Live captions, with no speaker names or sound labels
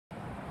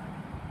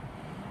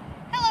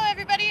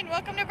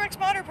welcome to Brooks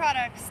Motor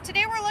Products.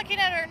 Today we're looking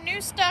at our new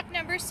stock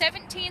number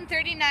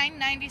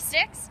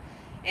 173996.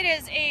 It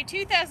is a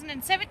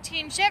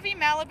 2017 Chevy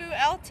Malibu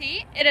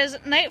LT. It is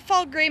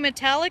Nightfall Gray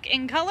Metallic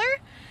in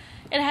color.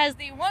 It has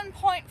the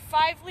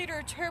 1.5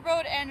 liter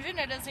turboed engine.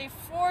 It is a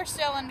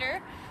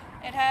 4-cylinder.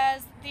 It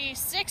has the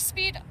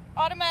 6-speed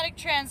automatic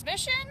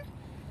transmission.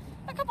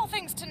 A couple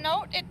things to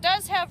note: it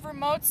does have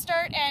remote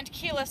start and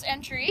keyless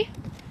entry.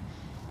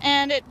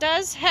 And it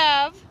does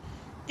have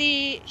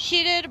the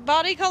heated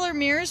body color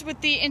mirrors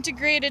with the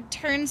integrated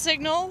turn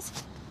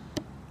signals.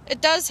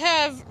 It does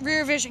have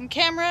rear vision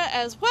camera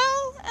as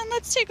well, and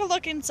let's take a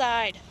look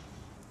inside.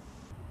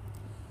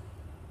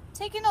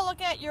 Taking a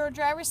look at your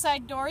driver's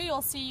side door,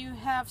 you'll see you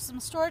have some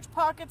storage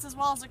pockets as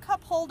well as a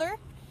cup holder.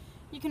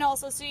 You can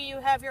also see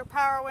you have your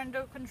power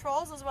window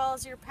controls as well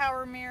as your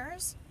power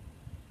mirrors.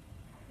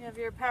 You have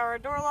your power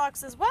door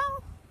locks as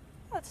well.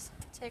 Let's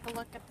take a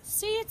look at the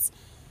seats.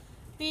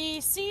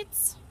 The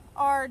seats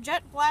are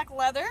jet black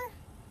leather.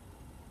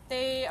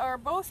 They are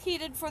both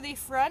heated for the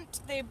front.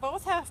 They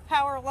both have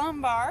power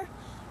lumbar.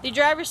 The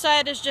driver's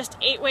side is just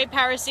 8-way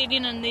power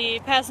seating and the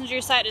passenger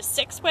side is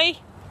 6-way.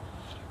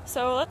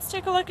 So let's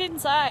take a look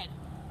inside.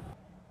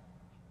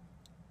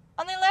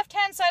 On the left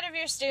hand side of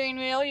your steering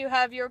wheel you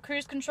have your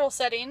cruise control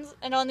settings,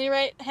 and on the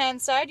right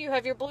hand side you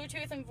have your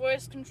Bluetooth and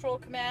voice control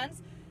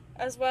commands,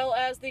 as well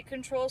as the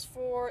controls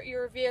for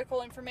your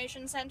vehicle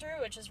information center,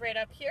 which is right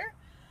up here.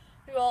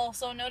 You will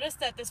also notice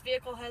that this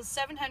vehicle has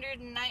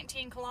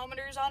 719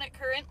 kilometers on it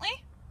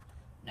currently.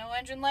 No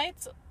engine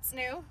lights, it's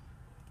new.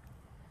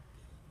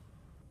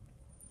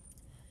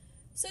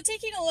 So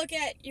taking a look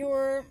at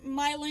your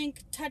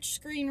MyLink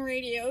touchscreen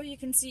radio, you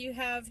can see you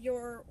have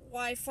your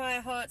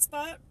Wi-Fi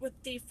hotspot with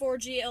the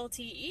 4G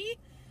LTE.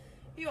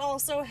 You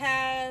also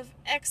have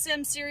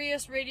XM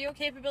Sirius radio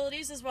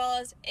capabilities as well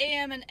as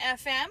AM and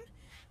FM.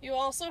 You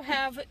also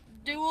have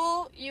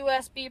dual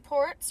USB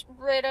ports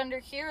right under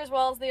here, as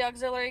well as the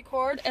auxiliary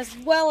cord, as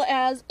well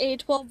as a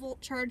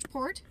 12-volt charge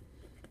port.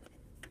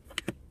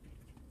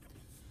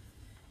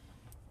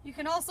 You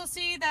can also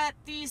see that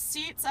these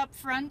seats up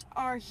front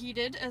are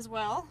heated as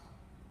well.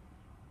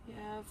 You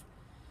have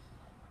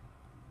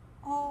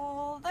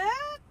all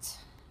that.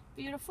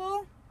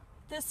 Beautiful.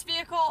 This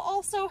vehicle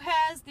also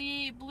has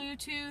the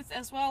Bluetooth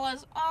as well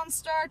as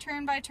OnStar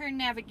turn-by-turn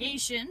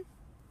navigation.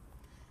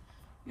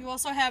 You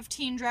also have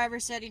teen driver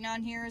setting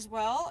on here as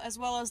well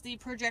as the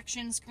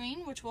projection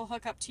screen, which will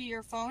hook up to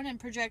your phone and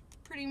project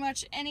pretty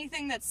much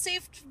anything that's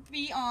safe to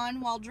be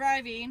on while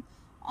driving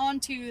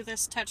onto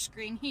this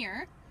touchscreen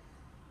here.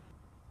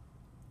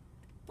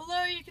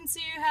 Below you can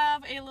see you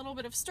have a little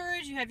bit of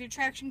storage. You have your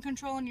traction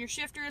control and your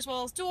shifter, as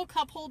well as dual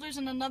cup holders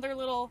and another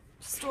little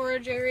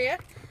storage area.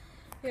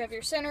 You have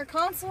your center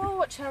console,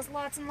 which has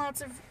lots and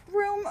lots of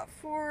room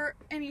for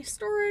any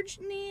storage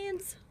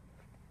needs.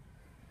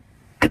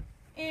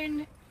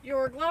 In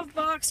your glove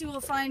box you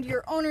will find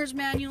your owner's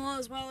manual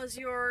as well as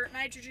your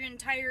nitrogen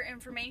tire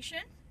information.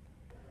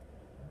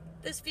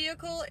 This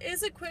vehicle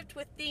is equipped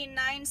with the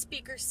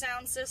 9-speaker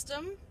sound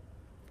system.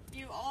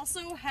 You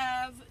also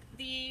have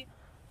the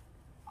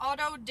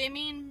auto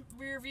dimming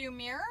rear view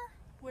mirror,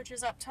 which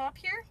is up top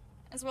here,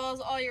 as well as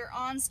all your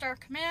OnStar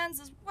commands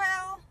as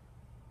well.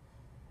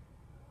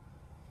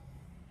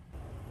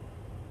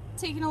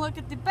 Taking a look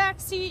at the back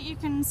seat, you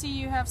can see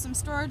you have some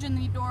storage in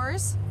the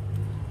doors.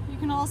 You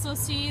can also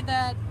see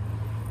that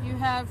you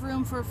have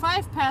room for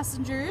 5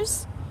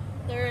 passengers.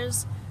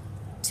 There's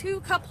 2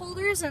 cup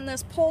holders in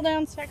this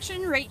pull-down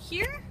section right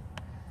here.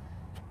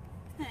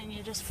 And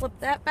you just flip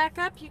that back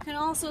up. You can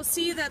also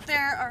see that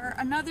there are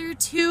another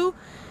 2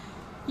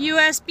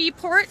 USB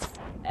ports,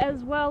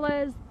 as well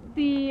as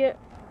the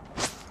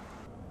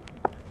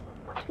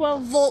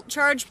 12-volt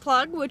charge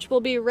plug, which will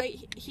be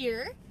right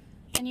here.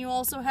 And you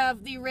also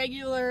have the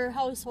regular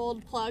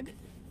household plug.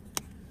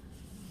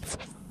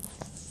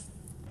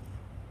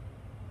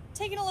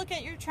 Taking a look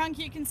at your trunk,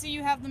 you can see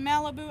you have the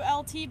Malibu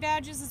LT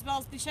badges as well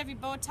as the Chevy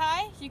bow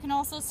tie. You can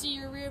also see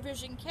your rear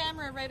vision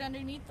camera right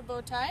underneath the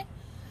bow tie.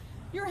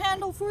 Your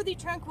handle for the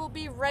trunk will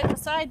be right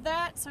beside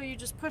that, so you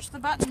just push the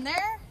button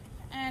there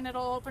and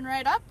it'll open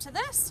right up to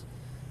this.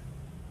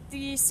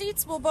 The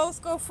seats will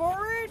both go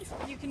forward.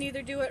 You can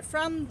either do it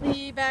from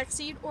the back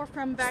seat or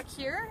from back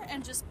here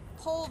and just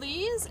pull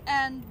these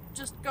and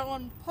just go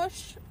and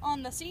push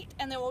on the seat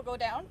and they will go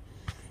down.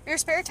 Your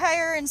spare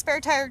tire and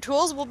spare tire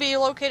tools will be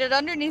located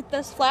underneath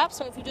this flap,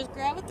 so if you just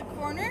grab at the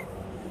corner,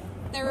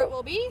 there it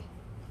will be.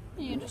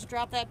 You can just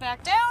drop that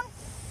back down.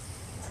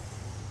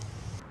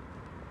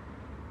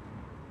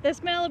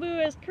 This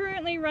Malibu is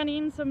currently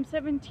running some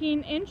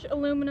 17-inch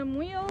aluminum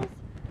wheels.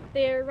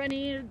 They are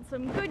running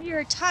some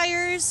Goodyear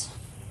tires,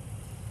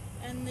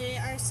 and they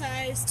are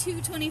size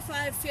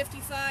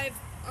 225/55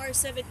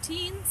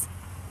 R17s.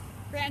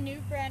 Brand new,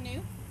 brand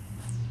new.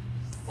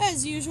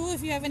 As usual,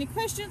 if you have any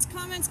questions,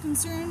 comments,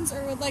 concerns,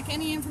 or would like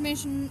any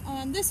information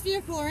on this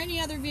vehicle or any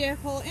other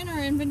vehicle in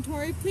our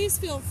inventory, please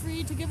feel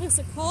free to give us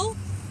a call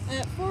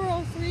at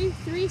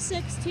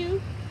 403-362-3700.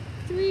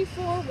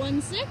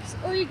 3416,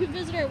 or you can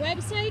visit our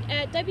website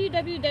at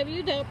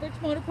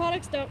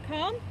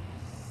www.birchmotorproducts.com.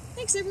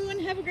 Thanks everyone,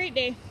 have a great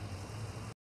day.